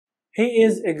He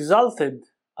is exalted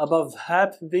above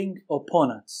having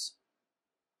opponents,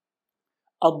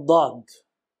 Addad,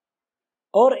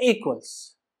 or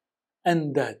equals,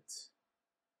 Addad.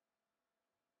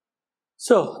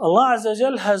 So Allah Azza wa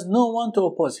Jal has no one to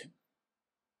oppose him.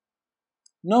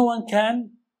 No one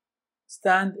can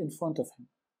stand in front of him.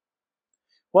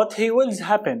 What he wills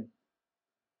happen.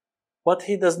 What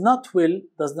he does not will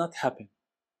does not happen.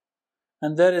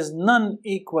 And there is none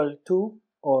equal to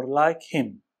or like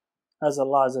him. As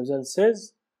Allah Azza wa Jal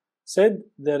said,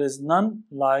 there is none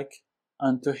like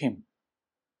unto him.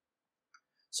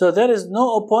 So there is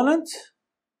no opponent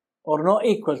or no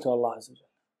equal to Allah Azza wa Jal.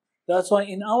 That's why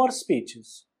in our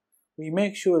speeches, we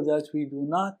make sure that we do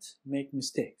not make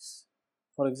mistakes.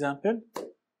 For example,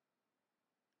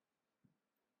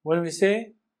 when we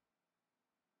say,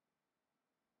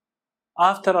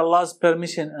 after Allah's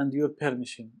permission and your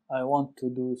permission, I want to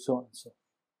do so and so.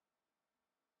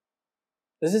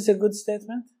 Is this a good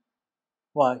statement?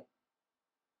 Why?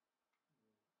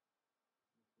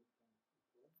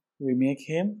 We make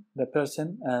him, the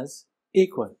person, as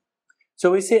equal.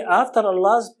 So we say, after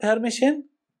Allah's permission,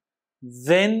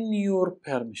 then your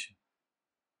permission.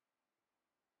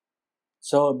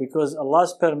 So because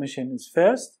Allah's permission is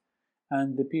first,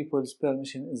 and the people's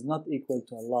permission is not equal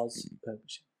to Allah's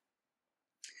permission.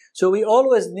 So we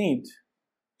always need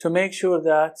to make sure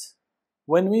that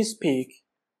when we speak,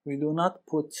 we do not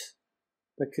put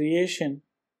the creation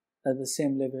at the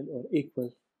same level or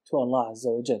equal to Allah Azza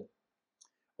wa Jal.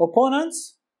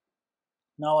 Opponents,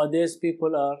 nowadays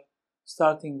people are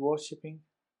starting worshipping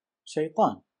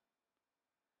Shaitan.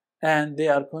 And they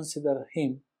are consider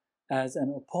him as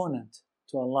an opponent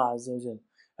to Allah Azza wa Jal.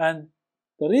 And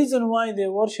the reason why they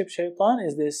worship Shaitan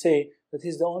is they say that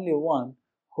he's the only one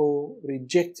who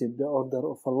rejected the order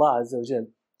of Allah Azza wa Jal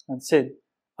and said,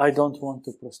 I don't want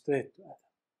to prostrate to Adam.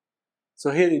 So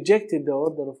he rejected the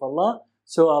order of Allah,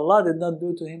 so Allah did not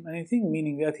do to him anything,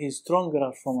 meaning that he is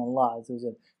stronger from Allah Azza wa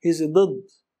Jal. He's a Addad,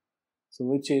 so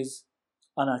which is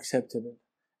unacceptable.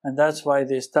 And that's why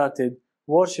they started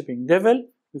worshipping devil,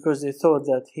 because they thought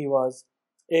that he was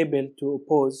able to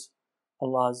oppose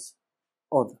Allah's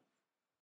order.